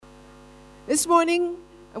This morning,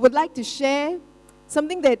 I would like to share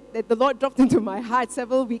something that the Lord dropped into my heart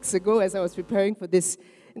several weeks ago as I was preparing for this.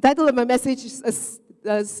 The title of my message is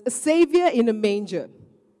A Savior in a Manger.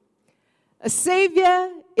 A Savior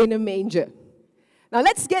in a Manger. Now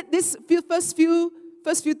let's get this first few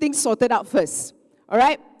things sorted out first. All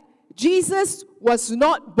right? Jesus was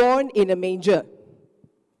not born in a manger.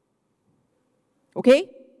 Okay?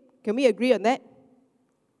 Can we agree on that?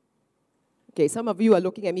 Okay, some of you are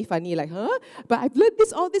looking at me funny like, huh? But I've learned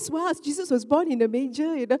this all this while. Jesus was born in a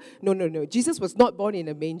manger, you know. No. Jesus was not born in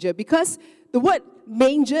a manger because the word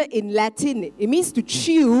manger in Latin, it means to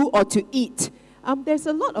chew or to eat. There's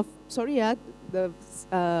a lot of,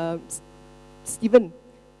 Stephen,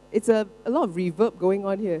 it's a lot of reverb going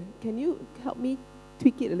on here. Can you help me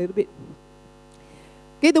tweak it a little bit?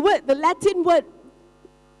 Okay, the Latin word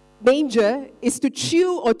manger is to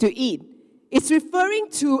chew or to eat. It's referring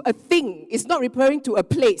to a thing. It's not referring to a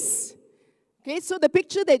place. Okay, so the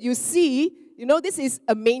picture that you see, this is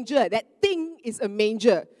a manger. That thing is a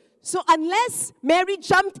manger. So unless Mary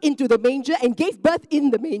jumped into the manger and gave birth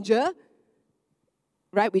in the manger,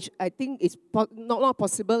 right, which I think is not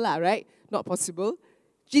possible, right? Not possible.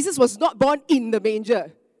 Jesus was not born in the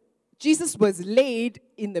manger. Jesus was laid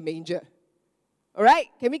in the manger. All right,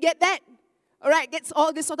 can we get that? All right, gets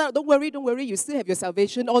all this sorted out. Don't worry. You still have your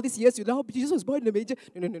salvation. All these years, Jesus was born in a manger.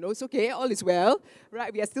 No, it's okay. All is well.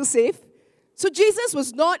 Right, we are still safe. So Jesus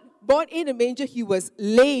was not born in a manger. He was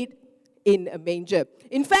laid in a manger.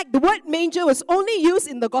 In fact, the word manger was only used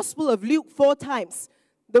in the Gospel of Luke 4 times.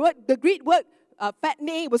 The Greek word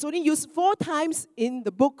fatne was only used 4 times in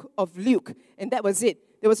the book of Luke, and that was it.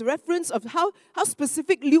 There was a reference of how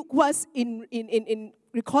specific Luke was in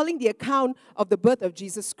recalling the account of the birth of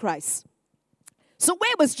Jesus Christ. So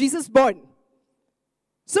where was Jesus born?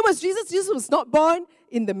 Jesus was not born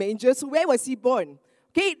in the manger. So where was he born?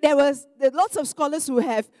 Okay, there are lots of scholars who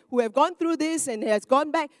have gone through this and has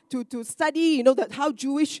gone back to study, how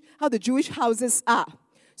the Jewish houses are.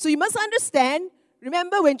 So you must understand.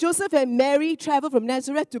 Remember when Joseph and Mary traveled from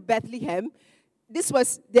Nazareth to Bethlehem?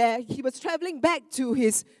 He was traveling back to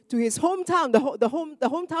his hometown, the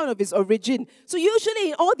hometown of his origin. So usually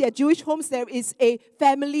in all their Jewish homes there is a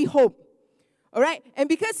family home. All right? And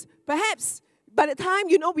because perhaps by the time,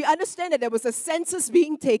 we understand that there was a census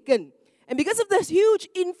being taken. And because of the huge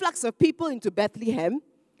influx of people into Bethlehem,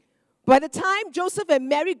 by the time Joseph and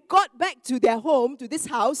Mary got back to their home, to this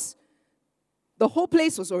house, the whole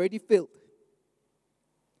place was already filled.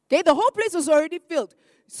 Okay? The whole place was already filled.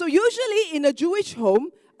 So usually in a Jewish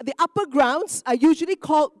home, the upper grounds are usually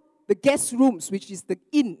called the guest rooms, which is the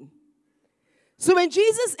inn. So when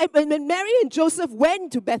Mary and Joseph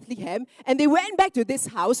went to Bethlehem and they went back to this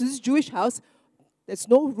house, this Jewish house, there's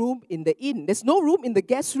no room in the inn. There's no room in the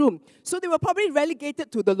guest room. So they were probably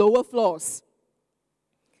relegated to the lower floors.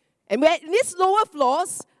 And where these lower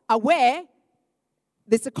floors are where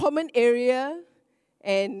there's a common area.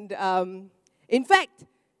 And in fact,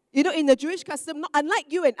 in the Jewish custom, unlike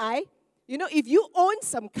you and I, if you own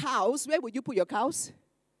some cows, where would you put your cows?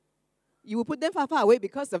 You will put them far away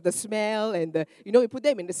because of the smell and you put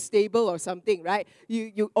them in the stable or something, right?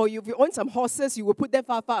 If you own some horses, you will put them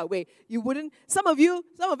far away. You wouldn't.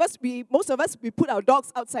 Most of us, we put our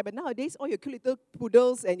dogs outside, but nowadays all your cute little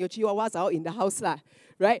poodles and your chihuahuas are out in the house,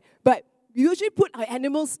 right? But we usually put our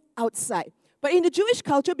animals outside. But in the Jewish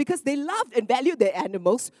culture, because they loved and valued their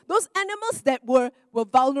animals, those animals that were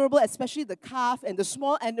vulnerable, especially the calf and the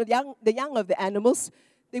small and the young of the animals,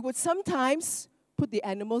 they would sometimes put the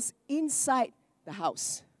animals inside the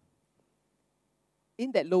house,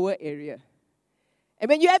 in that lower area. And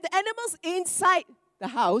when you have the animals inside the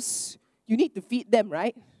house, you need to feed them,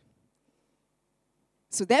 right?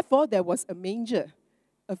 So therefore, there was a manger,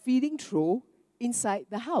 a feeding trough inside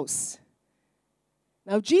the house.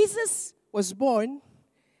 Now Jesus was born,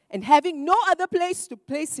 and having no other place to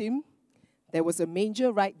place him, there was a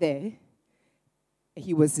manger right there, and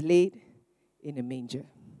he was laid in a manger.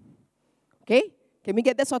 Okay? Can we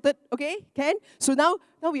get that sorted? Okay? Can? So now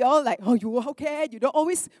we all like, how can?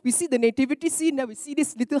 Always, we see the nativity scene, and we see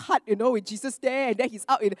this little hut, with Jesus there, and then he's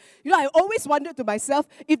out in, I always wondered to myself,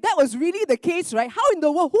 if that was really the case, right? How in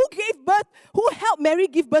the world, who helped Mary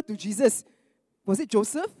give birth to Jesus? Was it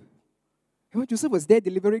Joseph? Joseph was there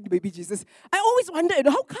delivering the baby Jesus. I always wondered,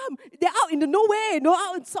 how come? They're out in the nowhere,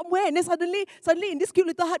 out somewhere, and then suddenly in this cute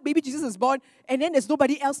little hut, baby Jesus is born, and then there's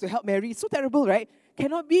nobody else to help Mary. It's so terrible, right?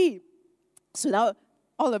 Cannot be. So now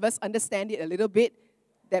all of us understand it a little bit,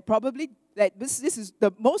 that this is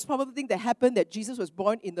the most probable thing that happened, that Jesus was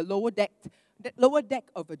born in the lower deck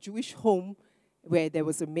of a Jewish home where there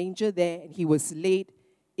was a manger there and he was laid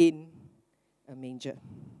in a manger.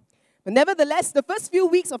 But nevertheless, the first few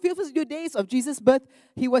weeks or first few days of Jesus' birth,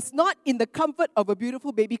 he was not in the comfort of a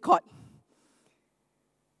beautiful baby cot.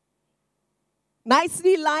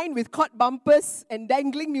 Nicely lined with cot bumpers and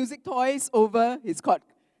dangling music toys over his cot.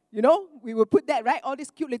 You know, we will put that, right? All these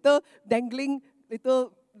cute little dangling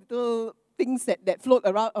little things that float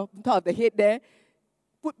around on top of the head there.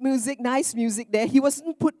 Put music, nice music there. He was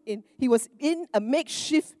in a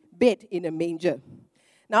makeshift bed in a manger.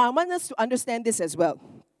 Now, I want us to understand this as well.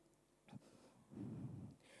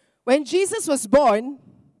 When Jesus was born,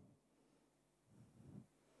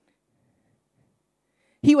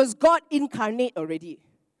 he was God incarnate already.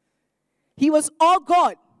 He was all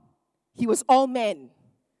God. He was all man.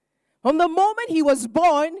 From the moment he was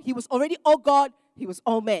born, he was already all God. He was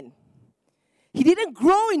all man. He didn't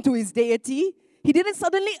grow into his deity. He didn't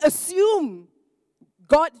suddenly assume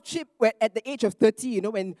Godship at the age of 30, you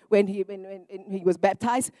know, when he was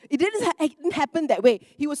baptized. It didn't happen that way.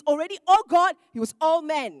 He was already all God. He was all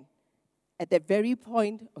man at that very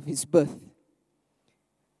point of his birth.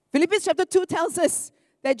 Philippians chapter 2 tells us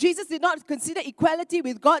that Jesus did not consider equality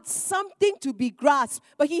with God something to be grasped,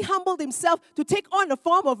 but he humbled himself to take on the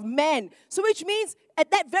form of man. So which means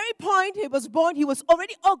at that very point he was born, he was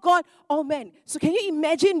already all God, all man. So can you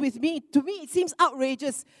imagine with me? To me, it seems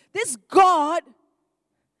outrageous. This God,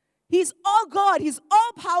 he's all God, he's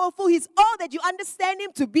all powerful, he's all that you understand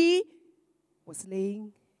him to be, was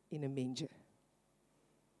laying in a manger.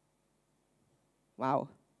 Wow.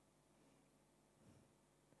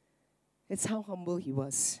 That's how humble he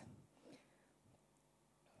was.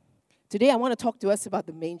 Today, I want to talk to us about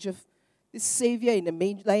the manger, this Savior in the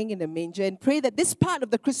manger, lying in the manger, and pray that this part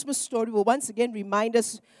of the Christmas story will once again remind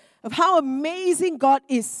us of how amazing God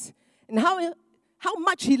is and how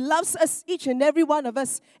much he loves us, each and every one of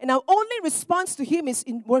us. And our only response to him is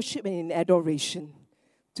in worship and in adoration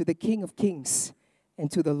to the King of Kings and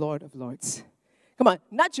to the Lord of Lords. Come on,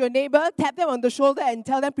 nudge your neighbor, tap them on the shoulder, and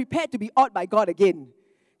tell them, prepare to be awed by God again.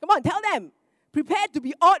 Come on, tell them, prepared to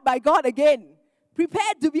be awed by God again.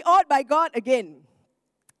 Prepared to be awed by God again.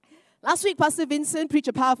 Last week, Pastor Vincent preached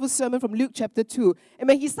a powerful sermon from Luke chapter 2. And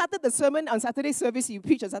when he started the sermon on Saturday service, he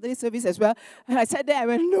preached on Saturday service as well. And I sat there, I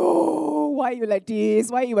went, no, why you like this?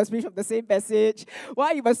 Why you must preach from the same passage?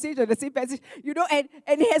 Why you must preach on the same passage? You know, and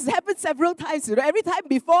it has happened several times. You know, every time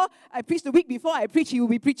before I preach, the week before I preach, he will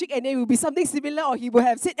be preaching and it will be something similar, or he will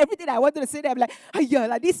have said everything I wanted to say. I'm like, yeah,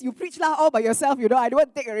 like this, you preach all by yourself, you know, I don't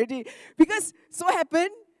want to take already. Because so happened,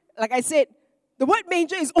 like I said, the word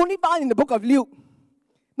manger is only found in the book of Luke.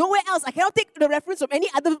 Nowhere else. I cannot take the reference from any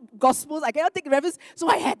other Gospels. I cannot take the reference. So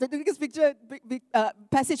I had to do this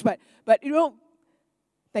passage. But you know,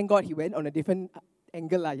 thank God he went on a different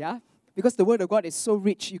angle, yeah? Because the Word of God is so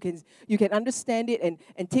rich. You can understand it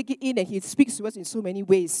and take it in, and he speaks to us in so many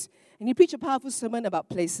ways. And he preached a powerful sermon about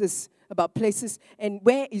places, and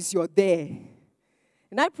where is your there?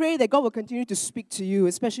 And I pray that God will continue to speak to you,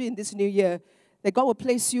 especially in this new year, that God will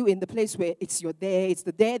place you in the place where it's your there. It's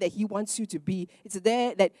the there that he wants you to be. It's the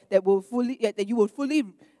there that you will fully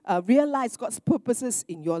realize God's purposes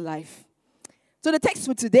in your life. So the text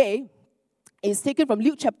for today is taken from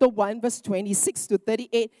Luke chapter 1, verse 26 to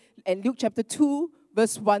 38, and Luke chapter 2,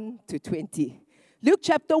 verse 1 to 20. Luke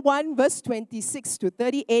chapter 1, verse 26 to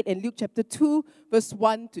 38, and Luke chapter 2, verse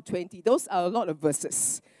 1 to 20. Those are a lot of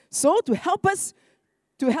verses. So to help us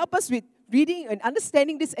with reading and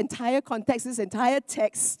understanding this entire context, this entire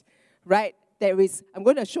text, right, I'm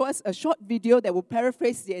going to show us a short video that will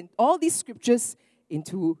paraphrase all these scriptures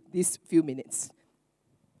into these few minutes.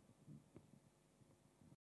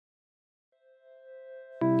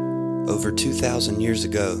 Over 2,000 years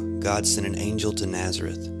ago, God sent an angel to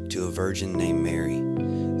Nazareth to a virgin named Mary.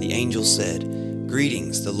 The angel said,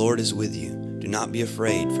 "Greetings, the Lord is with you. Do not be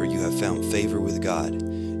afraid, for you have found favor with God.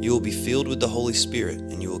 You will be filled with the Holy Spirit,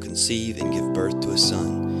 and you will conceive and give birth to a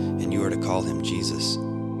son, and you are to call him Jesus.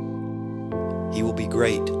 He will be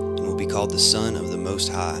great and will be called the Son of the Most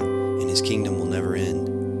High, and his kingdom will never end."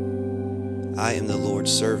 "I am the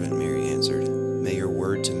Lord's servant," Mary answered. "May your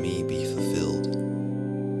word to me be fulfilled."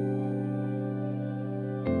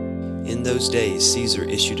 In those days, Caesar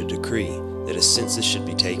issued a decree that a census should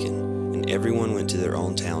be taken, and everyone went to their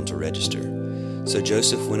own town to register. So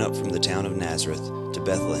Joseph went up from the town of Nazareth to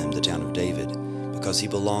Bethlehem, the town of David, because he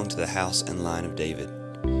belonged to the house and line of David.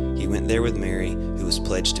 He went there with Mary, who was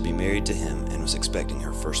pledged to be married to him and was expecting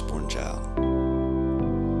her firstborn child.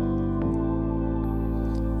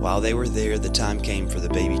 While they were there, the time came for the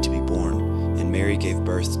baby to be born, and Mary gave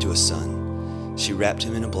birth to a son. She wrapped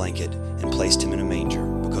him in a blanket and placed him in a manger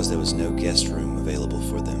because there was no guest room available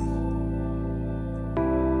for them.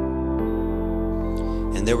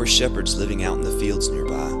 And there were shepherds living out in the fields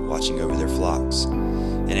nearby, watching over their flocks.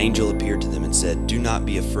 An angel appeared to them and said, "Do not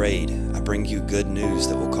be afraid. I bring you good news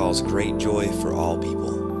that will cause great joy for all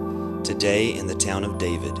people. Today in the town of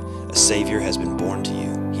David, a Savior has been born to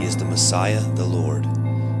you. He is the Messiah, the Lord.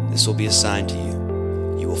 This will be a sign to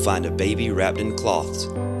you. You will find a baby wrapped in cloths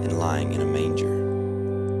and lying in a manger."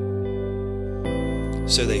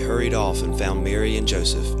 So they hurried off and found Mary and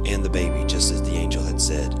Joseph and the baby, just as the angel had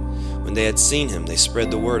said. When they had seen him, they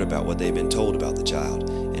spread the word about what they had been told about the child,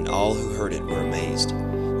 and all who heard it were amazed.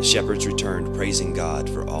 The shepherds returned, praising God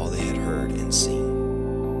for all they had heard and seen.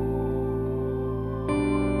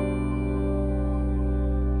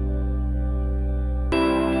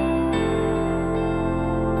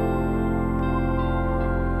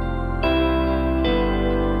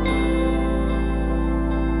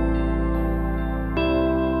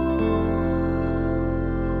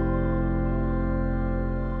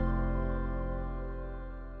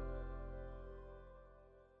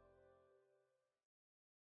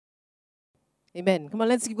 Amen. Come on,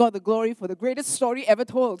 let's give God the glory for the greatest story ever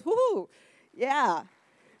told. Woohoo! Yeah.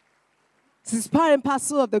 This is part and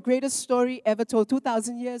parcel of the greatest story ever told.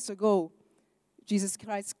 2,000 years ago, Jesus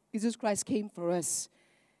Christ came for us.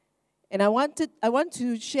 And I want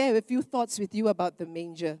to share a few thoughts with you about the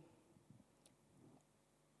manger.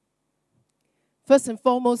 First and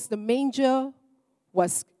foremost, the manger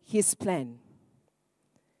was His plan.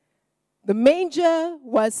 The manger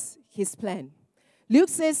was His plan. Luke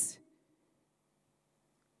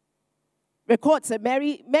records that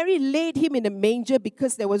Mary laid him in a manger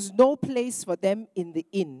because there was no place for them in the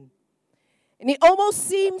inn. And it almost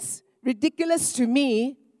seems ridiculous to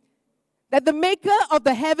me that the maker of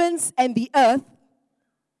the heavens and the earth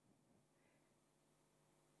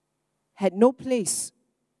had no place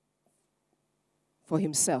for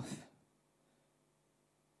himself.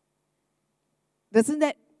 Doesn't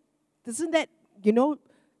that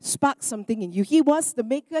spark something in you? He was the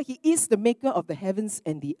maker, He is the maker of the heavens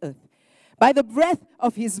and the earth. By the breath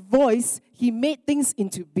of His voice, He made things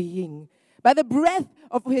into being. By the breath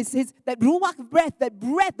of that ruach breath,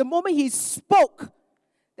 the moment He spoke,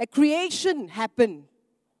 that creation happened.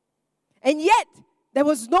 And yet, there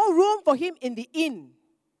was no room for Him in the inn.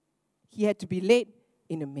 He had to be laid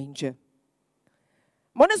in a manger.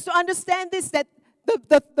 I want us to understand this, that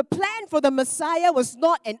the plan for the Messiah was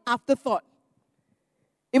not an afterthought.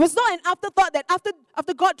 It was not an afterthought that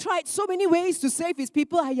after God tried so many ways to save His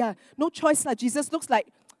people, no choice lah. Jesus looks like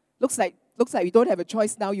you don't have a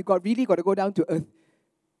choice now. You really got to go down to earth.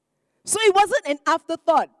 So it wasn't an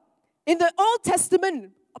afterthought. In the Old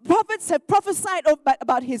Testament, prophets have prophesied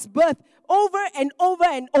about His birth over and over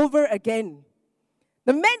and over again.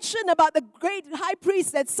 The mention about the great high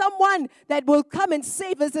priest, that someone that will come and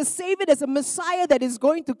save us, a Savior, there's a Messiah that is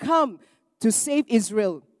going to come to save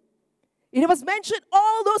Israel. It was mentioned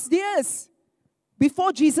all those years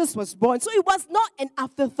before Jesus was born. So it was not an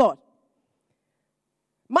afterthought.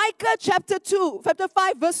 Micah chapter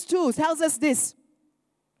 5 verse 2 tells us this.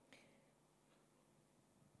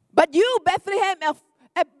 "But you, Bethlehem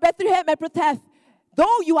Ephrathah,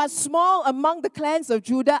 though you are small among the clans of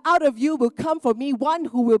Judah, out of you will come for me one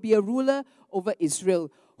who will be a ruler over Israel,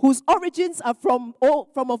 whose origins are from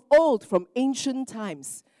of old, from ancient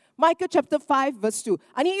times." Micah chapter 5 verse 2.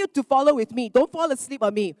 I need you to follow with me. Don't fall asleep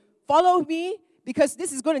on me. Follow me, because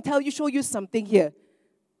this is going to show you something here.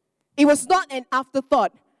 It was not an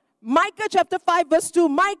afterthought. Micah chapter 5 verse 2.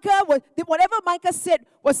 Whatever Micah said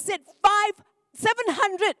was said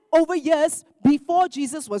 700 over years before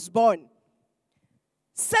Jesus was born.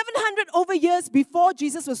 700 over years before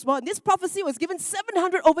Jesus was born. This prophecy was given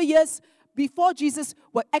 700 over years before Jesus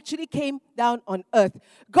actually came down on earth.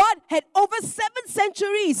 God had over 7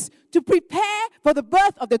 centuries to prepare for the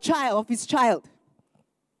birth of His child.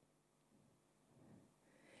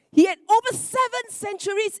 He had over 7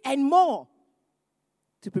 centuries and more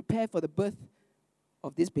to prepare for the birth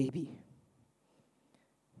of this baby.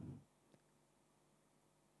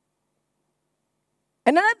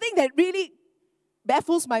 Another thing that really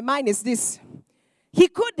baffles my mind is this. He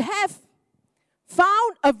could have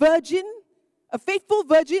found a virgin, a faithful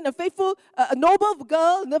virgin, a noble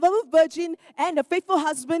girl, noble virgin, and a faithful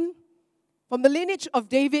husband from the lineage of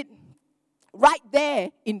David right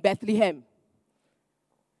there in Bethlehem.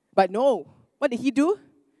 But no, what did He do?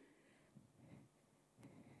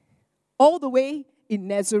 All the way in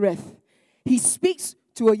Nazareth, He speaks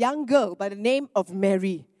to a young girl by the name of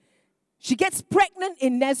Mary. She gets pregnant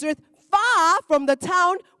in Nazareth, far from the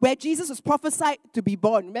town where Jesus was prophesied to be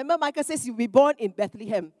born. Remember, Micah says He will be born in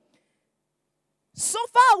Bethlehem. So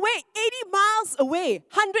far away, 80 miles away,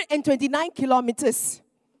 129 kilometers.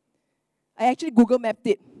 I actually Google mapped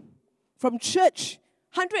it. From church,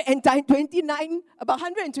 about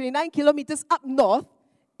 129 kilometers up north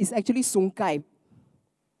is actually Sungkai.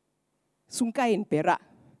 Sungkai in Perak.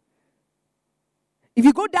 If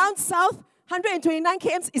you go down south, 129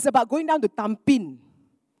 km is about going down to Tampin.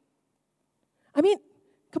 I mean,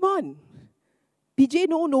 come on. PJ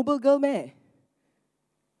no noble girl meh?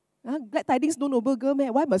 Glad Tidings no noble girl meh?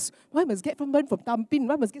 Why must get someone from Tampin?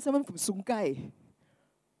 Why must get someone from Sungkai?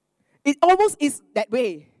 It almost is that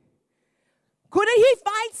way. Couldn't he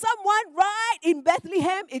find someone right in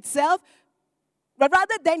Bethlehem itself?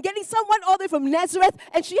 Rather than getting someone all the way from Nazareth,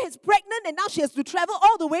 and she is pregnant and now she has to travel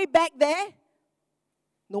all the way back there?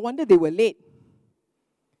 No wonder they were late.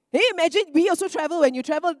 Hey, imagine we also travel when you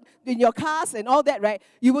travel in your cars and all that, right?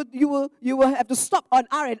 You will have to stop on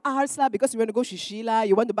R&Rs because you want to go Shishila,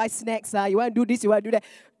 you want to buy snacks, you want to do this, you want to do that.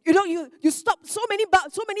 You know, you stop so many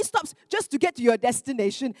stops just to get to your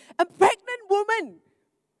destination. A pregnant woman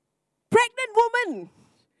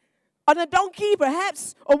on a donkey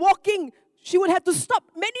perhaps, or walking, she would have to stop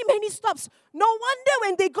many stops. No wonder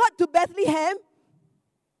when they got to Bethlehem,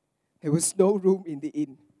 there was no room in the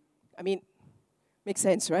inn. I mean, makes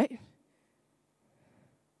sense, right?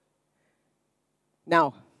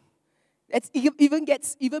 Now, it even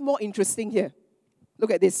gets even more interesting here. Look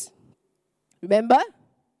at this. Remember?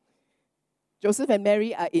 Joseph and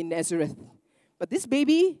Mary are in Nazareth. But this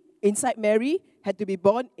baby inside Mary had to be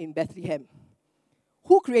born in Bethlehem.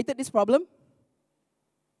 Who created this problem?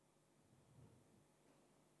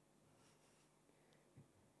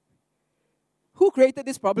 Who created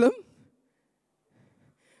this problem?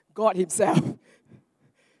 God Himself.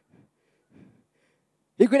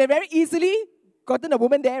 He could have very easily gotten a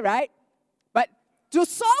woman there, right? But to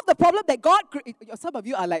solve the problem that God created, some of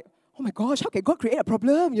you are like, oh my gosh, how can God create a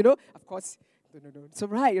problem? You know, of course, no. So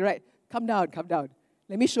right. Calm down.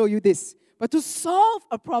 Let me show you this. But to solve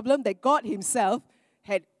a problem that God Himself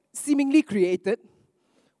had seemingly created,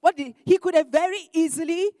 He could have very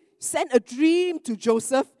easily sent a dream to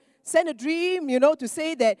Joseph, send a dream, to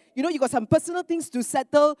say that, you got some personal things to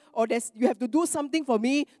settle, or you have to do something for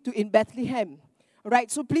me in Bethlehem. All right,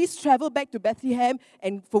 so please travel back to Bethlehem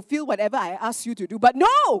and fulfill whatever I ask you to do. But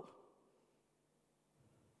no!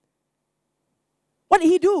 What did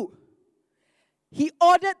He do? He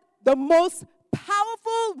ordered the most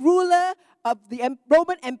powerful ruler of the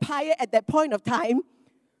Roman Empire at that point of time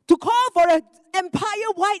to call for an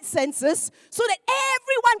empire-wide census so that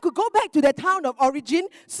everyone could go back to their town of origin,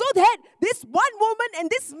 so that this one woman and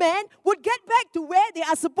this man would get back to where they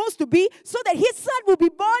are supposed to be, so that his son will be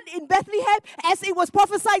born in Bethlehem as it was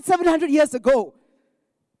prophesied 700 years ago.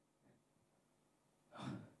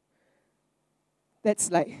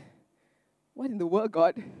 That's like, what in the world,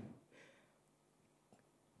 God?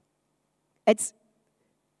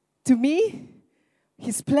 To me,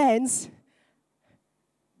 His plans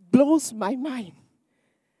blows my mind.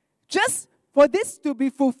 Just for this to be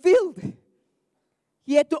fulfilled,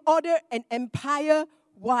 He had to order an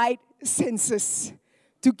empire-wide census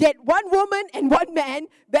to get one woman and one man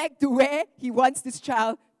back to where He wants this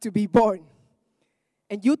child to be born.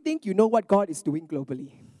 And you think you know what God is doing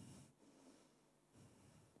globally.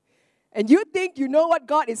 And you think you know what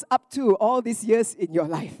God is up to all these years in your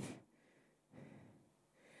life.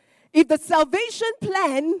 If the salvation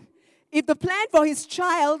plan, if the plan for His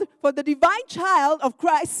child, for the divine child of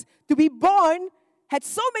Christ to be born, had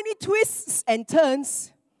so many twists and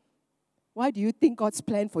turns, why do you think God's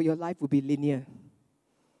plan for your life would be linear?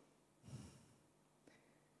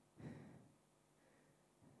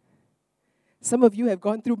 Some of you have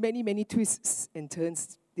gone through many twists and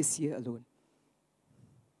turns this year alone.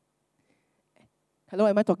 Hello,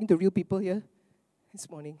 am I talking to real people here this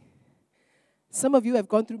morning? Some of you have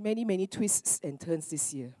gone through many twists and turns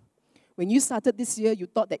this year. When you started this year, you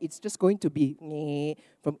thought that it's just going to be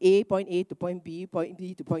from point A to point B, point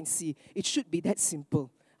B to point C. It should be that simple.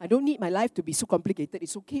 I don't need my life to be so complicated.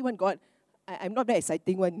 It's okay one, God. I'm not that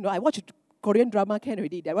exciting one. No, I watch a Korean drama can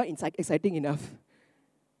already. That one is exciting enough.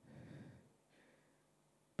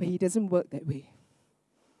 But He doesn't work that way.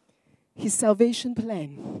 His salvation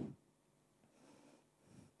plan,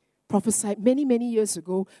 prophesied many years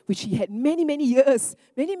ago, which He had many years,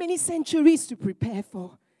 many centuries to prepare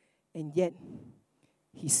for. And yet,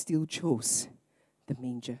 He still chose the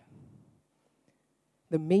manger.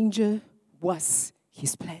 The manger was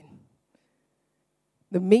His plan.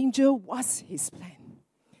 The manger was His plan.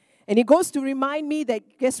 And it goes to remind me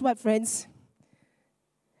that, guess what, friends?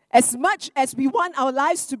 As much as we want our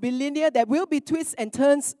lives to be linear, there will be twists and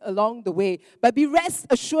turns along the way. But be rest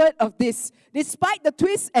assured of this. Despite the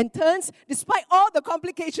twists and turns, despite all the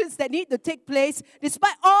complications that need to take place,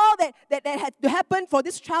 despite all that had to happen for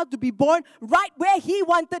this child to be born right where He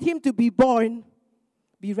wanted him to be born,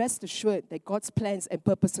 be rest assured that God's plans and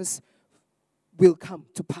purposes will come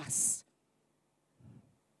to pass.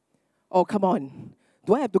 Oh, come on.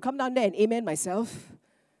 Do I have to come down there and amen myself?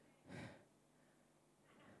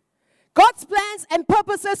 God's plans and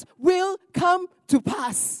purposes will come to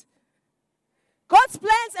pass. God's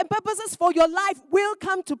plans and purposes for your life will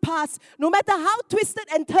come to pass. No matter how twisted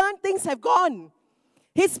and turned things have gone,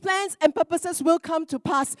 His plans and purposes will come to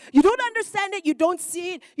pass. You don't understand it. You don't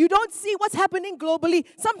see it. You don't see what's happening globally.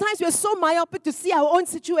 Sometimes we're so myopic to see our own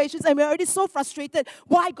situations and we're already so frustrated.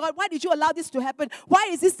 Why, God? Why did you allow this to happen? Why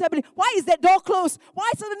is this happening? Why is that door closed?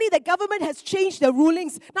 Why suddenly the government has changed their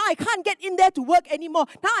rulings? Now I can't get in there to work anymore.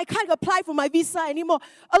 Now I can't apply for my visa anymore.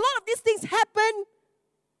 A lot of these things happen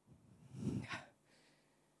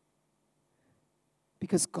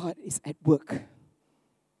because God is at work.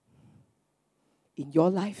 In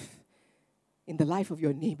your life, in the life of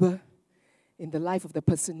your neighbor, in the life of the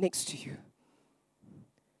person next to you.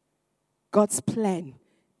 God's plan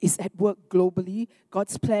is at work globally.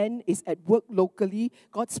 God's plan is at work locally.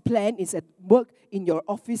 God's plan is at work in your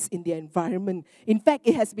office, in the environment. In fact,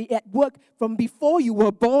 it has been at work from before you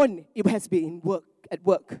were born. It has been at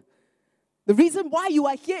work. The reason why you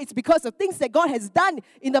are here is because of things that God has done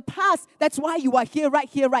in the past. That's why you are here,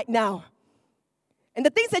 right now. And the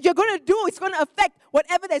things that you're going to do is going to affect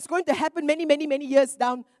whatever that's going to happen many, many, many years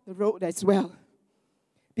down the road as well.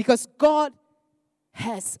 Because God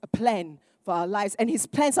has a plan for our lives, and His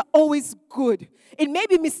plans are always good. It may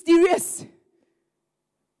be mysterious,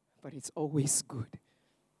 but it's always good.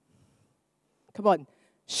 Come on,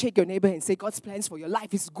 shake your neighbor and say, God's plans for your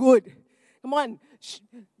life is good. Come on,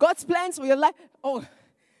 God's plans for your life. Oh,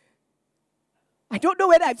 I don't know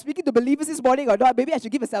whether I'm speaking to believers this morning or not. Maybe I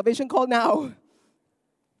should give a salvation call now.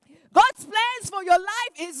 God's plans for your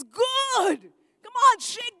life is good. Come on,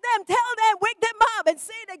 shake them, tell them, wake them up and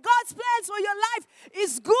say that God's plans for your life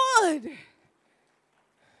is good.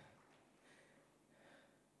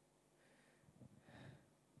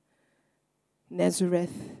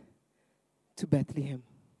 Nazareth to Bethlehem.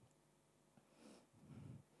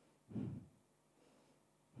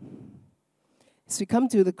 As we come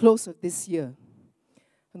to the close of this year,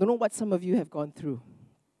 I don't know what some of you have gone through.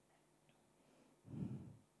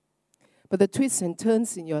 But the twists and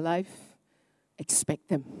turns in your life, expect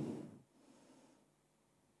them.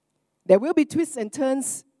 There will be twists and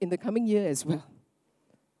turns in the coming year as well.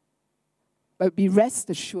 But be rest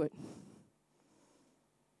assured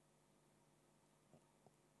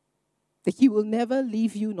that He will never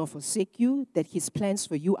leave you nor forsake you, that His plans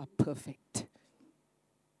for you are perfect.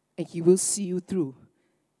 And He will see you through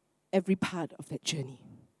every part of that journey.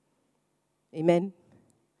 Amen?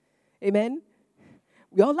 Amen?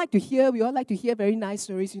 We all like to hear very nice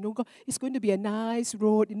stories. You know, God, it's going to be a nice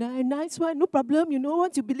road, a nice one, no problem. You know,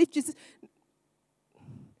 once you believe Jesus.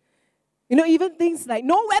 You know, even things like,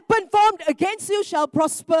 no weapon formed against you shall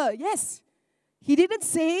prosper. Yes, He didn't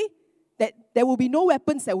say that there will be no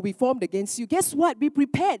weapons that will be formed against you. Guess what? Be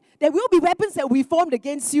prepared. There will be weapons that will be formed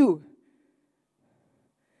against you.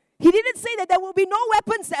 He didn't say that there will be no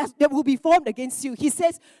weapons that will be formed against you. He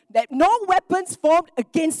says that no weapons formed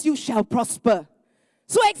against you shall prosper.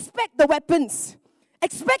 So expect the weapons.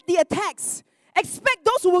 Expect the attacks. Expect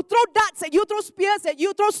those who will throw darts at you, throw spears at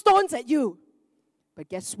you, throw stones at you. But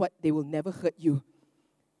guess what? They will never hurt you.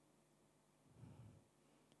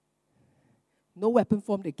 No weapon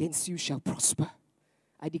formed against you shall prosper.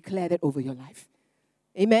 I declare that over your life.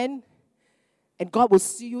 Amen? And God will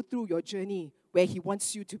see you through your journey where He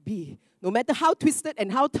wants you to be. No matter how twisted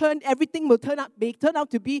and how turned everything may turn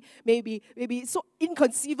out to be, maybe so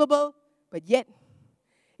inconceivable, but yet,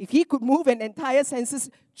 if He could move an entire census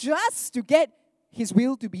just to get His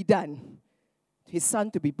will to be done, His Son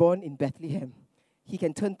to be born in Bethlehem, He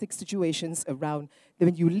can turn situations around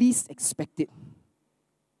when you least expect it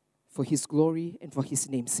for His glory and for His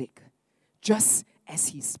name's sake, just as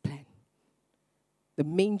He's planned. The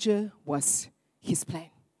manger was His plan.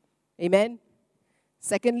 Amen?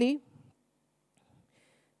 Secondly,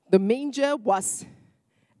 the manger was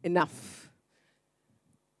enough.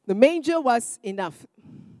 The manger was enough.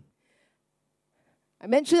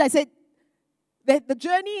 I said that the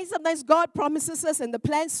journey, sometimes God promises us and the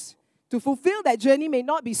plans to fulfill that journey may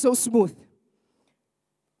not be so smooth.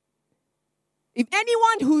 If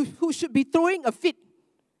anyone who should be throwing a fit,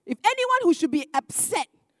 if anyone who should be upset,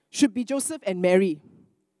 should be Joseph and Mary.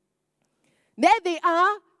 There they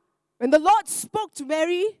are, When the Lord spoke to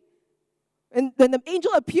Mary, and when the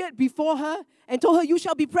angel appeared before her and told her, you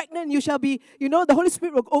shall be pregnant, you shall be, the Holy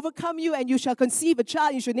Spirit will overcome you and you shall conceive a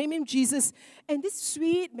child, you should name him Jesus. And this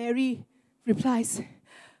sweet Mary replies,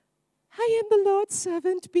 I am the Lord's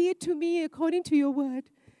servant, be it to me according to your word.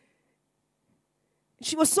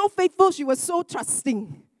 She was so faithful, she was so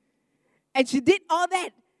trusting. And she did all that.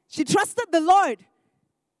 She trusted the Lord.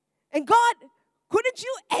 And God, couldn't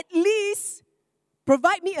you at least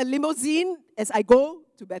provide me a limousine as I go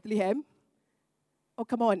to Bethlehem? Oh,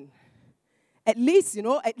 come on. At least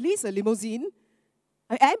a limousine.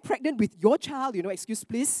 I am pregnant with your child, excuse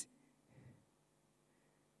please.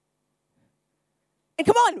 And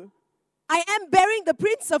come on. I am bearing the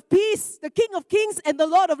Prince of Peace, the King of Kings and the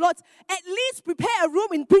Lord of Lords. At least prepare a room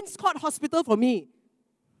in Prince Court Hospital for me.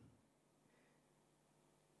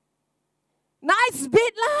 Nice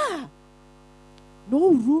bed lah.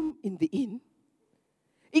 No room in the inn.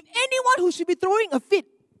 If anyone who should be throwing a fit,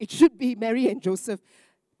 it should be Mary and Joseph.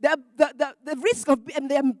 The risk of and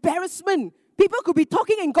the embarrassment. People could be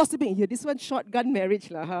talking and gossiping. Here, this one shotgun marriage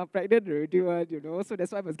lah, pregnant already one, so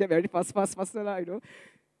that's why I must get married faster lah,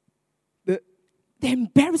 The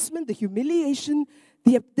embarrassment, the humiliation,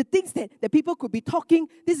 the things that people could be talking.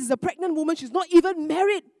 This is a pregnant woman. She's not even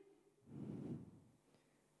married.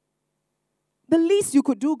 The least you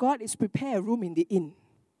could do, God, is prepare a room in the inn.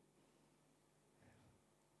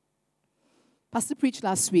 Pastor preached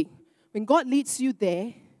last week. When God leads you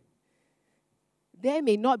there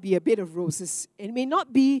may not be a bed of roses. It may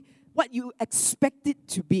not be what you expect it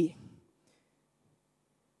to be.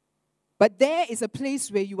 But there is a place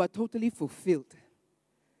where you are totally fulfilled.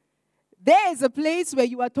 There is a place where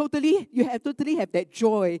you totally have that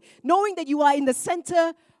joy, knowing that you are in the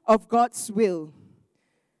center of God's will.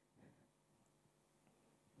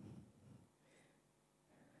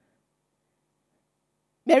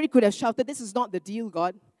 Mary could have shouted, this is not the deal,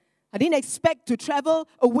 God. I didn't expect to travel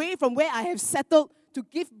away from where I have settled to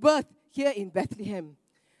give birth here in Bethlehem.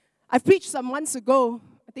 I preached some months ago,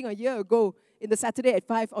 I think a year ago, in the Saturday at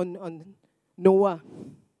 5 on Noah.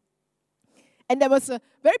 And there was a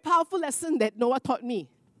very powerful lesson that Noah taught me.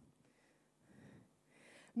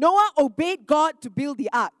 Noah obeyed God to build the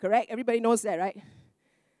ark, correct? Everybody knows that, right?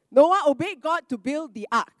 Noah obeyed God to build the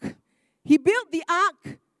ark. He built the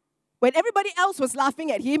ark when everybody else was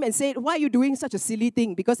laughing at him and said, why are you doing such a silly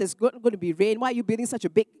thing? Because there's going to be rain. Why are you building such a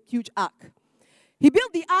big, huge ark? He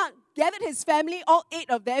built the ark, gathered his family, all 8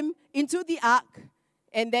 of them, into the ark.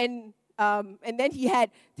 And then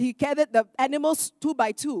he gathered the animals 2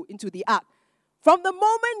 by 2 into the ark. From the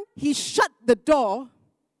moment he shut the door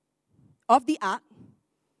of the ark,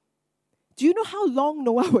 do you know how long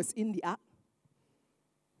Noah was in the ark?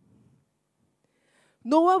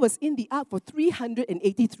 Noah was in the ark for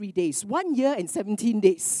 383 days, 1 year and 17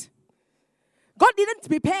 days. God didn't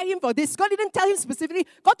prepare him for this. God didn't tell him specifically.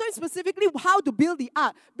 God told him specifically how to build the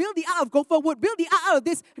ark. Build the ark of gopher wood. Build the ark out of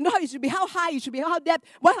this. You know how it should be, how high it should be, how depth,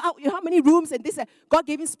 how many rooms and this. God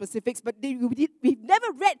gave him specifics, but we've never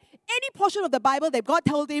read any portion of the Bible that God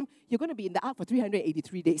told him, you're going to be in the ark for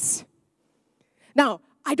 383 days. Now,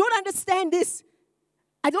 I don't understand this.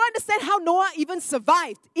 I don't understand how Noah even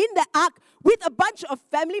survived in the ark with a bunch of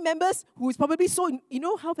family members who is probably so... You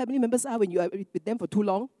know how family members are when you are with them for too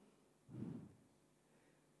long?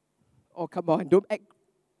 Oh, come on, don't act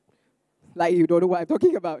like you don't know what I'm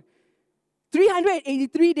talking about.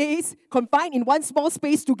 383 days confined in one small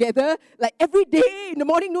space together, like every day in the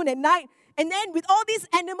morning, noon, and night. And then with all these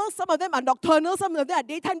animals, some of them are nocturnal, some of them are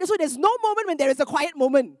daytime. So there's no moment when there is a quiet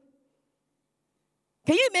moment.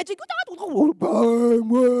 Can you imagine?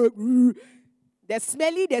 They're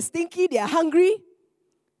smelly, they're stinky, they're hungry.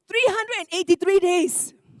 383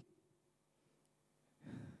 days.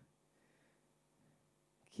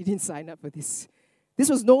 He didn't sign up for this. This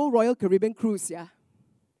was no Royal Caribbean cruise, yeah?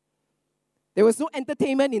 There was no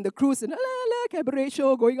entertainment in the cruise. And cabaret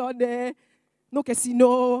show going on there. No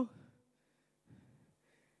casino.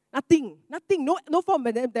 Nothing. No form.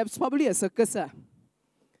 There was probably a circus.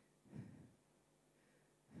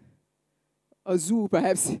 A zoo,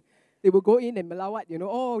 perhaps. They would go in and melawat,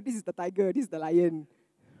 oh, this is the tiger, this is the lion.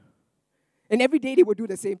 And every day they would do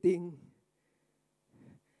the same thing.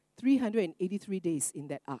 383 days in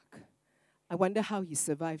that ark. I wonder how he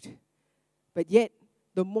survived. But yet,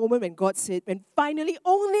 the moment when God said,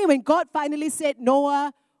 only when God finally said,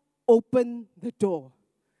 Noah, open the door.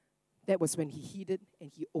 That was when he heeded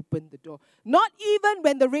and he opened the door. Not even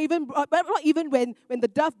when when the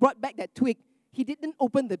dove brought back that twig, he didn't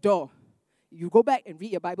open the door. You go back and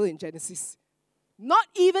read your Bible in Genesis. Not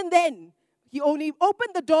even then. He only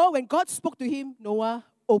opened the door when God spoke to him, Noah,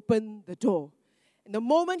 open the door. And the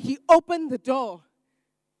moment he opened the door,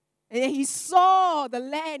 and he saw the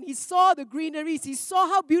land, he saw the greeneries, he saw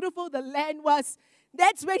how beautiful the land was,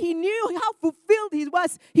 that's when he knew how fulfilled he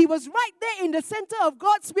was. He was right there in the center of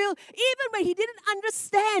God's will, even when he didn't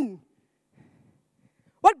understand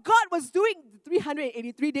what God was doing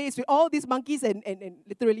 383 days with all these monkeys and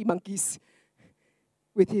literally monkeys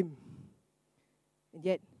with him. And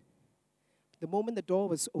yet, the moment the door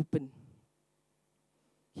was open,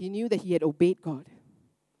 he knew that he had obeyed God.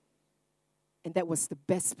 And that was the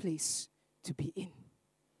best place to be in.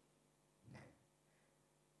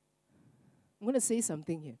 I'm going to say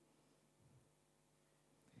something here.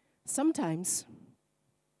 Sometimes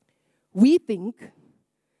we think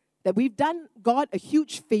that we've done God a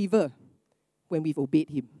huge favor when we've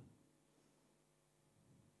obeyed Him.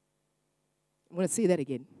 I'm going to say that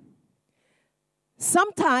again.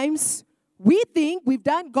 Sometimes we think we've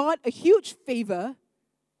done God a huge favor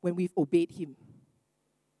when we've obeyed Him.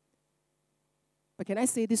 But can I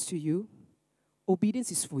say this to you?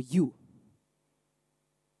 Obedience is for you.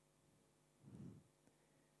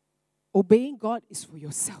 Obeying God is for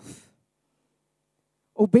yourself.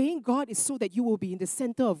 Obeying God is so that you will be in the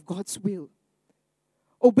center of God's will.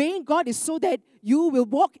 Obeying God is so that you will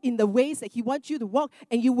walk in the ways that He wants you to walk,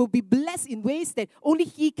 and you will be blessed in ways that only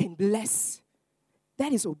He can bless.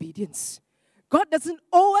 That is obedience. God doesn't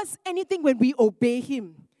owe us anything when we obey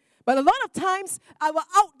Him. But a lot of times,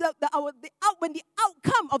 when the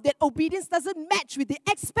outcome of that obedience doesn't match with the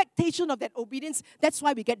expectation of that obedience, that's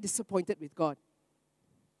why we get disappointed with God.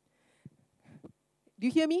 Do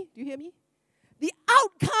you hear me? Do you hear me? The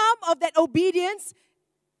outcome of that obedience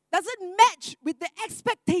doesn't match with the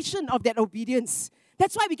expectation of that obedience.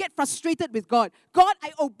 That's why we get frustrated with God. God,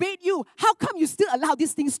 I obeyed you. How come you still allow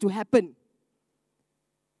these things to happen?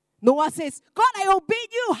 Noah says, God, I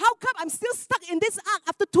obeyed you. How come I'm still stuck in this ark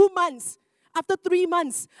after 2 months, after 3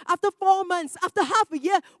 months, after 4 months, after half a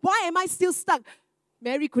year? Why am I still stuck?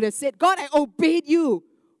 Mary could have said, God, I obeyed you.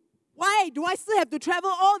 Why do I still have to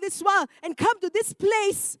travel all this while and come to this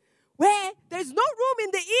place where there's no room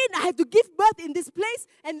in the inn? I have to give birth in this place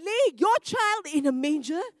and lay your child in a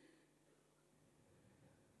manger?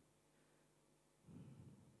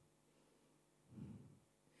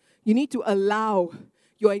 You need to allow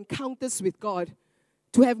your encounters with God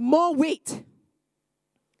to have more weight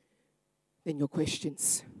than your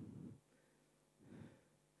questions.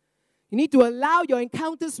 You need to allow your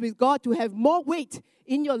encounters with God to have more weight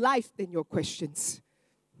in your life than your questions.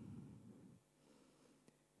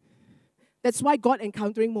 That's why God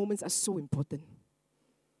encountering moments are so important.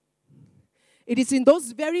 It is in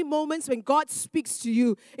those very moments when God speaks to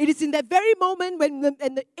you. It is in that very moment when Mary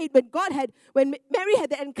had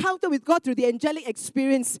the encounter with God through the angelic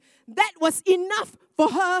experience, that was enough for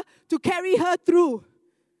her to carry her through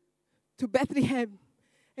to Bethlehem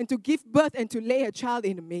and to give birth and to lay a child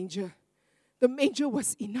in a manger. The manger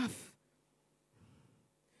was enough.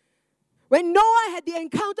 When Noah had the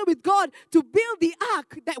encounter with God to build the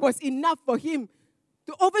ark, that was enough for him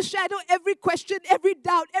to overshadow every question, every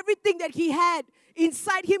doubt, everything that he had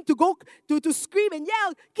inside him to go to scream and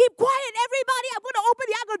yell, keep quiet, everybody, I'm going to open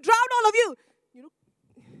the ark, I'm going to drown all of you. You know,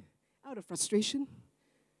 out of frustration.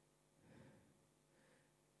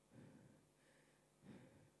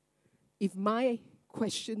 If my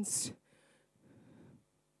questions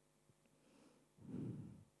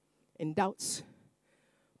and doubts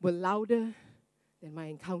were louder than my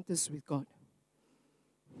encounters with God,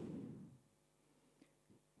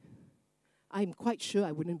 I'm quite sure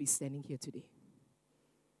I wouldn't be standing here today.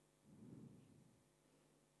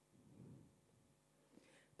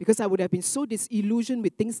 Because I would have been so disillusioned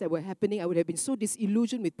with things that were happening. I would have been so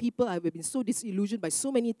disillusioned with people. I would have been so disillusioned by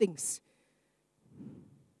so many things.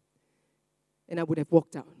 And I would have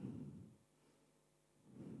walked out.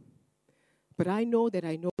 But I know that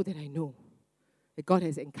God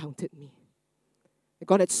has encountered me. That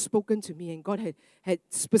God had spoken to me and God had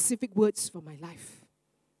specific words for my life.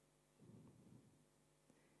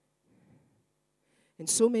 And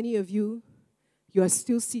so many of you are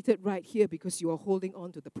still seated right here because you are holding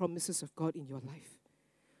on to the promises of God in your life.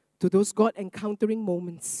 To those God encountering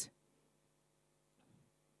moments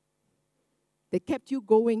that kept you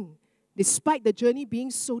going despite the journey being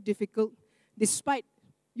so difficult, despite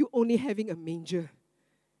you only having a manger.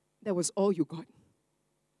 That was all you got.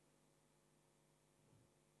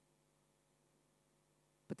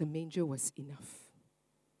 But the manger was enough.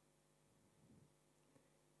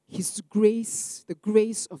 His grace, the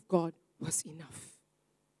grace of God was enough.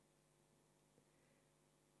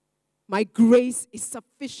 My grace is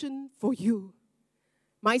sufficient for you.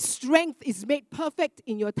 My strength is made perfect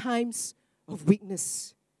in your times of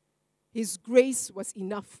weakness. His grace was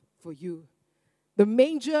enough for you. The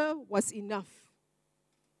manger was enough.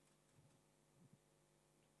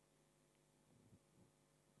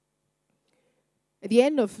 At the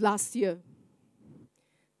end of last year,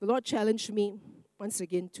 the Lord challenged me once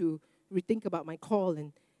again to rethink about my call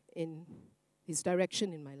and in His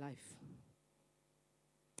direction in my life.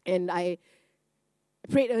 And I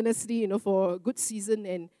prayed earnestly, for a good season,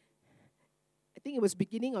 and I think it was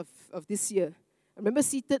beginning of this year. I remember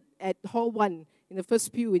seated at Hall 1 in the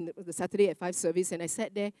first pew in the Saturday at 5 service, and I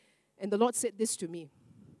sat there, and the Lord said this to me.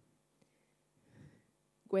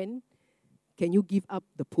 Gwen, can you give up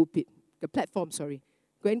the pulpit? The platform, sorry.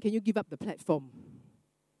 Gwen, can you give up the platform?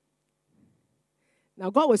 Now,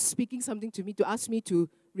 God was speaking something to me to ask me to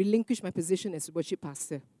relinquish my position as a worship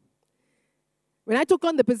pastor. When I took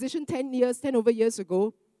on the position 10 over years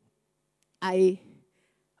ago, I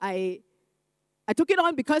took it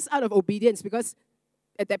on because out of obedience, because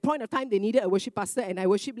at that point of time, they needed a worship pastor, and I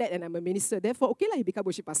worship led, and I'm a minister. Therefore, okay, you become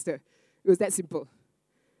worship pastor. It was that simple.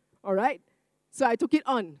 All right? So I took it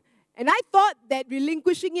on. And I thought that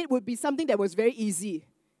relinquishing it would be something that was very easy,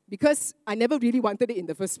 because I never really wanted it in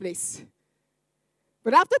the first place.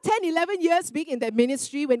 But after 10, 11 years being in that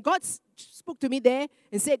ministry, when God spoke to me there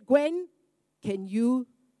and said, Gwen, can you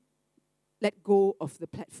let go of the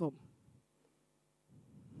platform?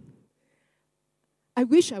 I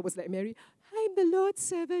wish I was like Mary. I'm the Lord's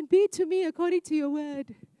servant. Be to me according to your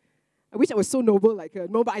word. I wish I was so noble like her.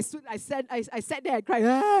 No, but I sat there and cried.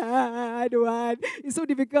 I don't want. It's so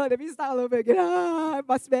difficult. Let me start all over again. I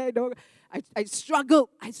must bear. No. I struggled.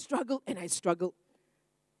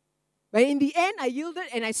 But in the end, I yielded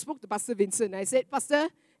and I spoke to Pastor Vincent. I said, Pastor,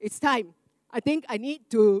 it's time. I think I need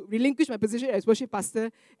to relinquish my position as worship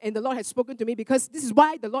pastor. And the Lord had spoken to me, because this is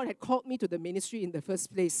why the Lord had called me to the ministry in the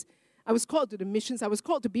first place. I was called to the missions. I was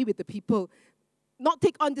called to be with the people, not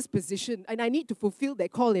take on this position. And I need to fulfill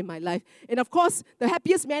that call in my life. And of course, the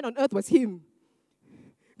happiest man on earth was him.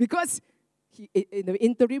 Because in the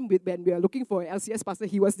interim, when we were looking for an LCS pastor,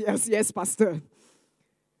 he was the LCS pastor.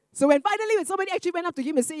 So when somebody actually went up to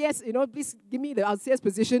him and said, yes, please give me the LCS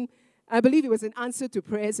position, I believe it was an answer to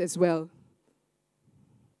prayers as well.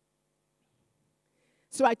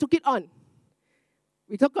 So I took it on.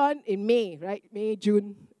 We took on in May, right? May,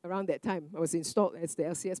 June, around that time. I was installed as the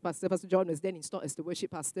LCS pastor. Pastor John was then installed as the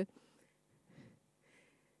worship pastor.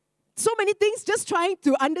 So many things, just trying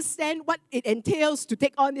to understand what it entails to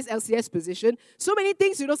take on this LCS position. So many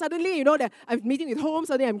things, suddenly, that I'm meeting with home,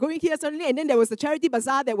 suddenly I'm going here, suddenly, and then there was the charity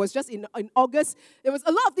bazaar that was just in August. There was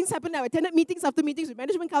a lot of things happening. I attended meetings after meetings with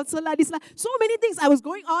management council, so many things I was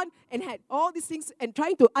going on and had all these things and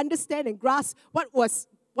trying to understand and grasp what was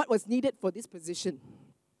needed for this position.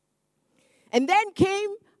 And then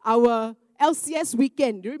came our LCS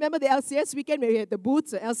weekend. Do you remember the LCS weekend where we had the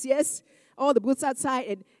booths, the LCS? All the booths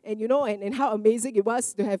outside, and how amazing it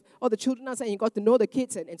was to have all the children outside, and you got to know the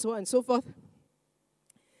kids and so on and so forth.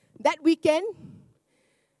 That weekend,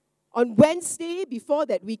 on Wednesday before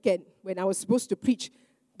that weekend, when I was supposed to preach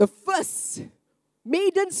the first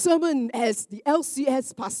maiden sermon as the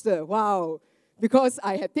LCS pastor, wow, because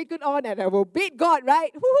I had taken on and I obeyed God,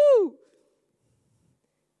 right? Woohoo!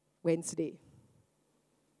 Wednesday,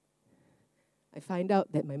 I find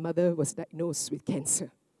out that my mother was diagnosed with cancer.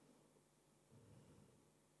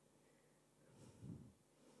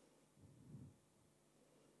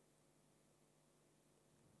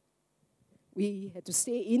 We had to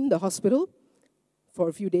stay in the hospital for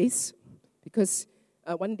a few days because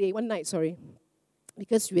one night,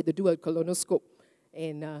 because we had to do a colonoscope,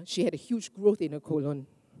 and she had a huge growth in her colon.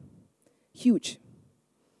 Huge.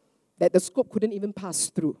 That the scope couldn't even pass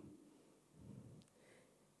through.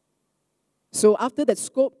 So after that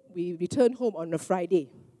scope, we returned home on a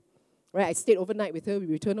Friday. Right, I stayed overnight with her. We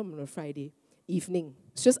returned home on a Friday evening.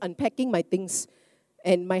 It's just unpacking my things.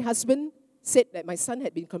 And my husband said that my son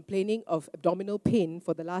had been complaining of abdominal pain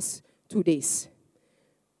for the last 2 days.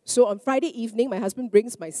 So on Friday evening, my husband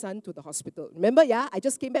brings my son to the hospital. Remember, I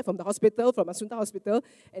just came back from the hospital, from Assunta Hospital,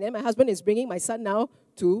 and then my husband is bringing my son now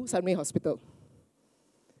to Sunway Hospital.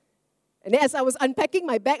 And then as I was unpacking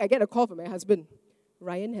my bag, I get a call from my husband.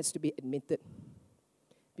 Ryan has to be admitted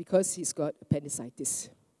because he's got appendicitis.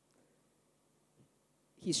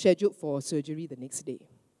 He's scheduled for surgery the next day.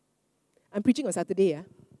 I'm preaching on Saturday,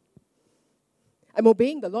 I'm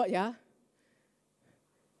obeying the Lord,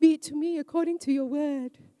 Be it to me according to your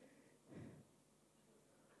word.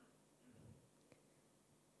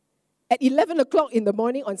 At 11 o'clock in the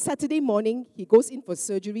morning, on Saturday morning, he goes in for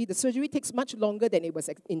surgery. The surgery takes much longer than it was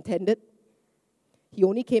intended. He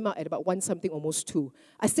only came out at about 1-something, almost 2.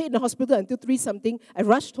 I stayed in the hospital until 3-something. I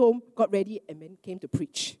rushed home, got ready, and then came to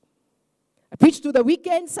preach. I preached to the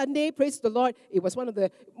weekend, Sunday, praise the Lord. It was one of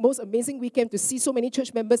the most amazing weekends to see so many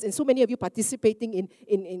church members and so many of you participating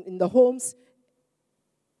in the homes.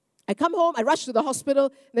 I come home, I rush to the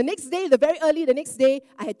hospital. The next day, the next day,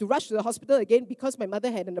 I had to rush to the hospital again because my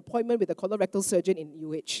mother had an appointment with a colorectal surgeon in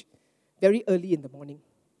UH, very early in the morning.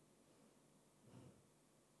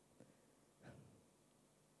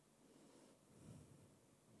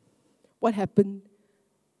 What happened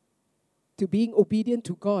to being obedient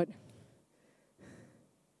to God?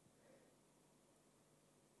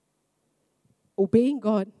 Obeying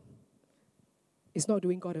God is not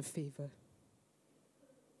doing God a favor.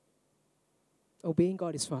 Obeying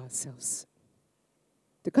God is for ourselves.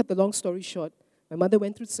 To cut the long story short, my mother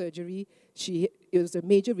went through surgery. It was a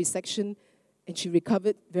major resection, and she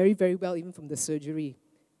recovered very, very well even from the surgery.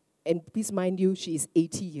 And please mind you, she is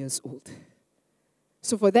 80 years old.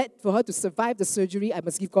 So for her to survive the surgery, I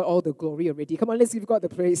must give God all the glory already. Come on, let's give God the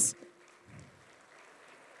praise.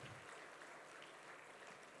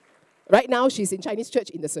 Right now, she's in Chinese church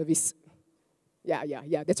in the service. Yeah,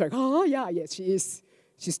 that's right. Oh, yeah, yes, she is.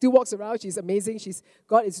 She still walks around. She's amazing.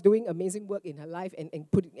 God is doing amazing work in her life,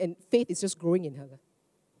 and faith is just growing in her.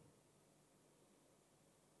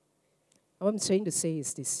 What I'm trying to say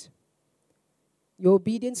is this. Your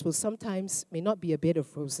obedience may not be a bed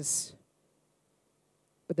of roses,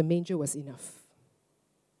 but the manger was enough.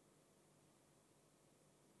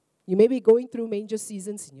 You may be going through manger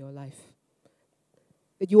seasons in your life.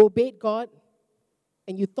 That you obeyed God,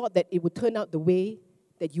 and you thought that it would turn out the way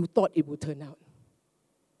that you thought it would turn out.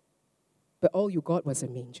 But all you got was a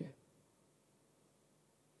manger.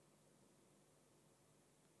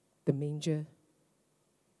 The manger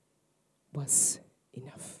was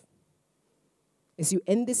enough. As you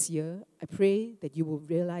end this year, I pray that you will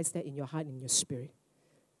realize that in your heart and in your spirit.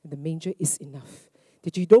 The manger is enough.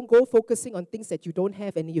 That you don't go focusing on things that you don't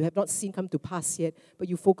have and you have not seen come to pass yet, but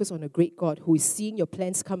you focus on a great God who is seeing your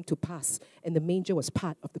plans come to pass, and the manger was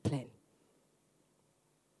part of the plan.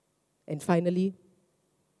 And finally,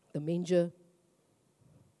 the manger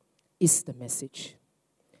is the message.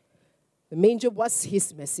 The manger was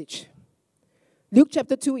his message. Luke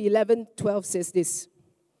chapter 2, 11, 12 says this.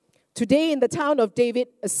 Today in the town of David,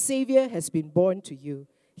 a Savior has been born to you.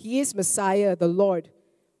 He is Messiah, the Lord.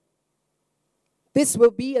 This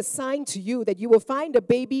will be a sign to you that you will find a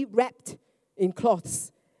baby wrapped in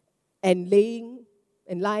cloths and lying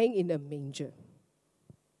in a manger.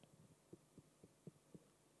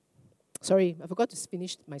 Sorry, I forgot to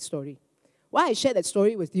finish my story. Why I shared that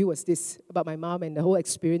story with you was this, about my mom and the whole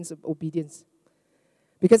experience of obedience.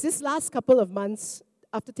 Because this last couple of months,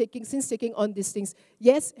 since taking on these things,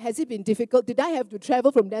 yes, has it been difficult? Did I have to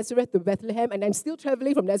travel from Nazareth to Bethlehem? And I'm still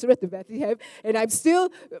traveling from Nazareth to Bethlehem. And I'm still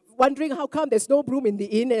wondering how come there's no room in the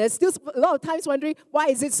inn. And I'm still a lot of times wondering, why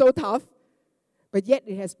is it so tough? But yet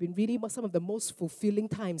it has been really some of the most fulfilling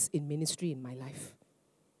times in ministry in my life.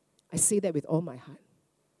 I say that with all my heart.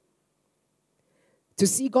 To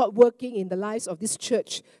see God working in the lives of this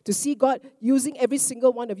church, to see God using every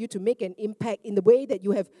single one of you to make an impact in the way that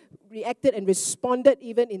you have reacted and responded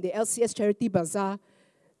even in the LCS Charity Bazaar,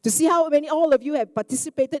 to see how many all of you have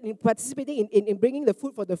participating in bringing the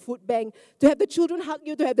food for the food bank, to have the children hug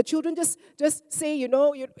you, to have the children just say,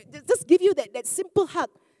 just give you that simple hug.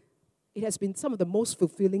 It has been some of the most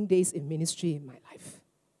fulfilling days in ministry in my life.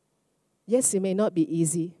 Yes, it may not be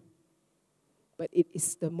easy, but it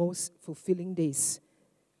is the most fulfilling days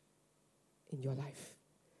in your life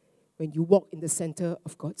when you walk in the center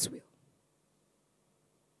of God's will.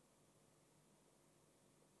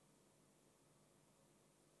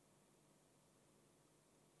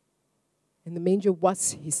 And the manger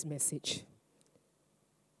was his message.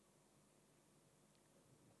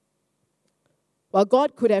 While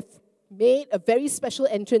God could have made a very special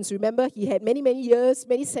entrance, remember, he had many, many years,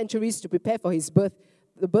 many centuries to prepare for his birth,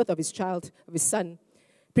 the birth of his child, of his son.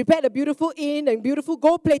 Prepared a beautiful inn and beautiful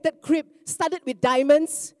gold-plated crib studded with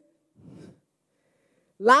diamonds,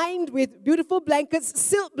 lined with beautiful blankets,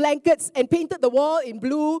 silk blankets, and painted the wall in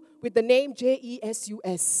blue with the name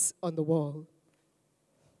Jesus on the wall.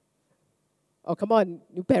 Oh, come on,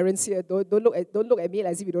 new parents here, don't look at me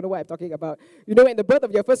as if you don't know what I'm talking about. You know, in the birth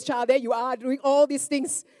of your first child, there you are doing all these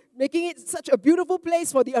things, making it such a beautiful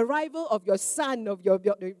place for the arrival of your son, of your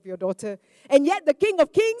daughter. And yet the King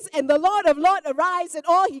of Kings and the Lord of Lords arrives, and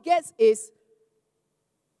all he gets is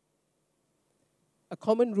a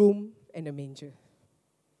common room and a manger.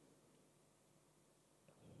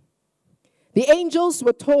 The angels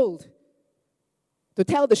were told to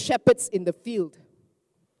tell the shepherds in the field.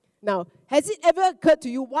 Now, has it ever occurred to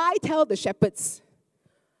you, why tell the shepherds?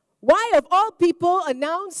 Why, of all people,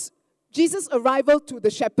 announce Jesus' arrival to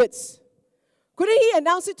the shepherds? Couldn't he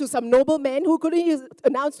announce it to some noblemen? Who couldn't he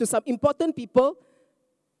announce to some important people?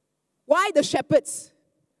 Why the shepherds?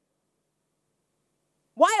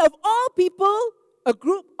 Why, of all people, a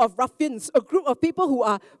group of ruffians, a group of people who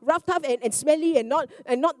are rough, tough, and smelly, and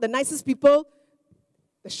not the nicest people?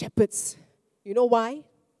 The shepherds. You know why?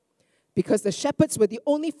 Because the shepherds were the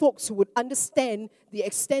only folks who would understand the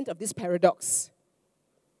extent of this paradox.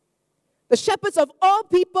 The shepherds of all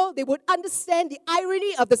people, they would understand the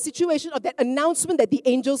irony of the situation of that announcement that the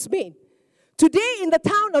angels made. Today in the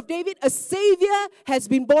town of David, a Savior has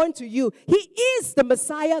been born to you. He is the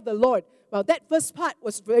Messiah, the Lord. Well, that first part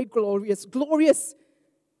was very glorious. Glorious.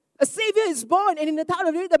 A Savior is born, and in the town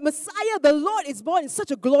of David, the Messiah, the Lord, is born. It's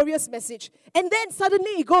such a glorious message. And then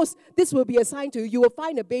suddenly it goes, this will be a sign to you. You will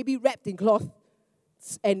find a baby wrapped in cloth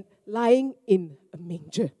and lying in a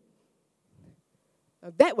manger.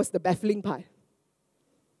 Now, that was the baffling part.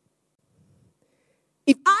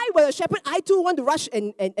 If I were a shepherd, I too want to rush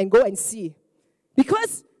and go and see.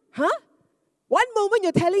 Because, one moment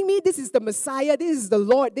you're telling me this is the Messiah, this is the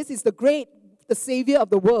Lord, this is the Savior of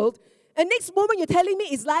the world. And next moment you're telling me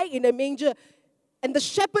he's lying in a manger. And the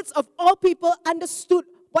shepherds of all people understood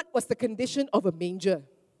what was the condition of a manger.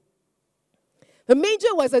 The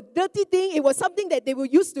manger was a dirty thing. It was something that they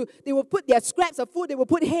would put their scraps of food, they would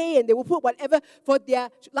put hay, and they would put whatever for their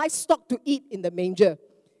livestock to eat in the manger.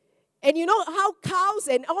 And you know how cows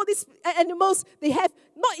and all these animals, they have,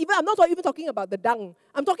 I'm not even talking about the dung.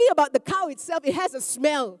 I'm talking about the cow itself. It has a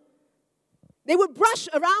smell. They would brush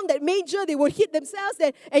around that manger. They would hit themselves.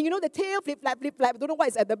 And you know, the tail flip, flap, flip, flap. I don't know what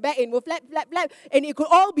is at the back. And it will flap, flap, flap. And it could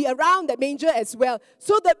all be around that manger as well.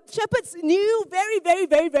 So the shepherds knew very, very,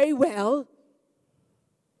 very, very well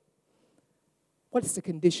what is the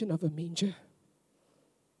condition of a manger.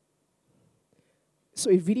 So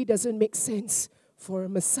it really doesn't make sense for a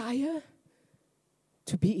Messiah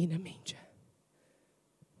to be in a manger.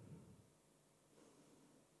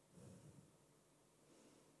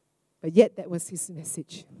 But yet that was his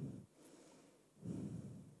message.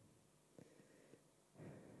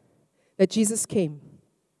 That Jesus came.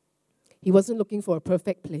 He wasn't looking for a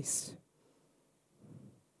perfect place.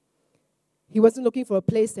 He wasn't looking for a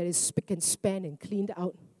place that is spick and span and cleaned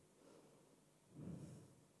out.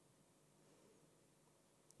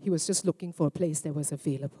 He was just looking for a place that was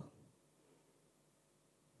available.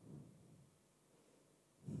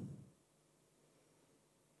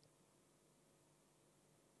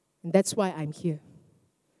 And that's why I'm here.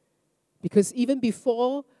 Because even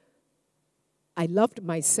before I loved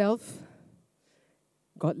myself,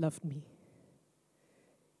 God loved me.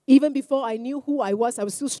 Even before I knew who I was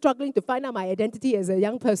still struggling to find out my identity as a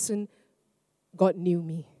young person, God knew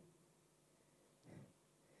me.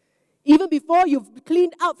 Even before you've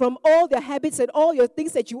cleaned out from all the habits and all your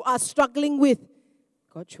things that you are struggling with,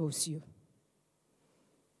 God chose you.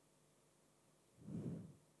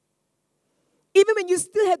 Even when you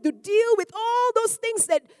still had to deal with all those things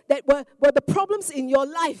that were the problems in your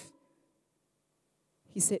life,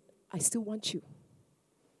 He said, I still want you.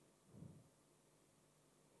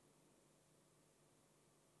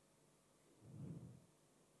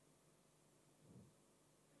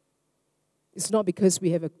 It's not because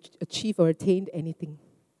we have achieved or attained anything.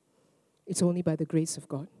 It's only by the grace of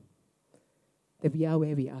God that we are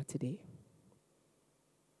where we are today.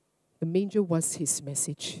 The manger was His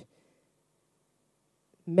message.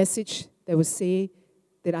 Message that would say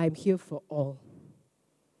that I am here for all.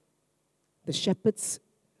 The shepherds,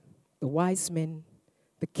 the wise men,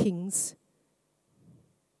 the kings,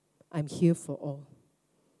 I'm here for all.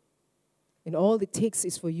 And all it takes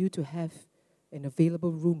is for you to have an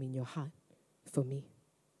available room in your heart for me.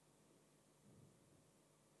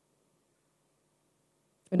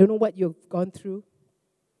 I don't know what you've gone through.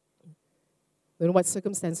 I don't know what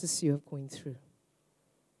circumstances you're going through.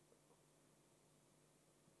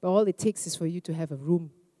 But all it takes is for you to have a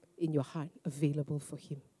room in your heart available for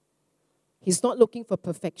Him. He's not looking for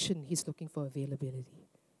perfection. He's looking for availability.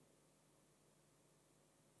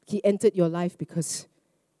 He entered your life because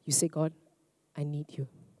you say, God, I need you.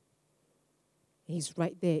 And He's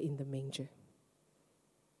right there in the manger.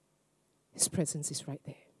 His presence is right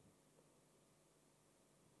there.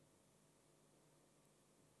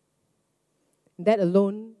 And that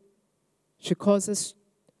alone should cause us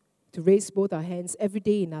to raise both our hands every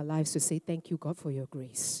day in our lives to say, thank you, God, for your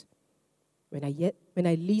grace. When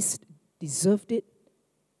I least deserved it,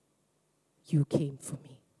 you came for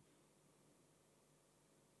me.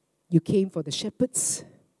 You came for the shepherds.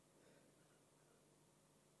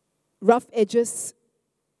 Rough edges,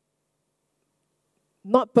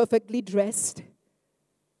 not perfectly dressed.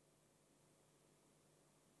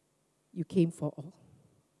 You came for all.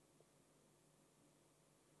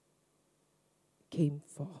 came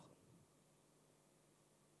for.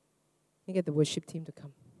 Can I get the worship team to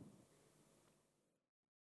come?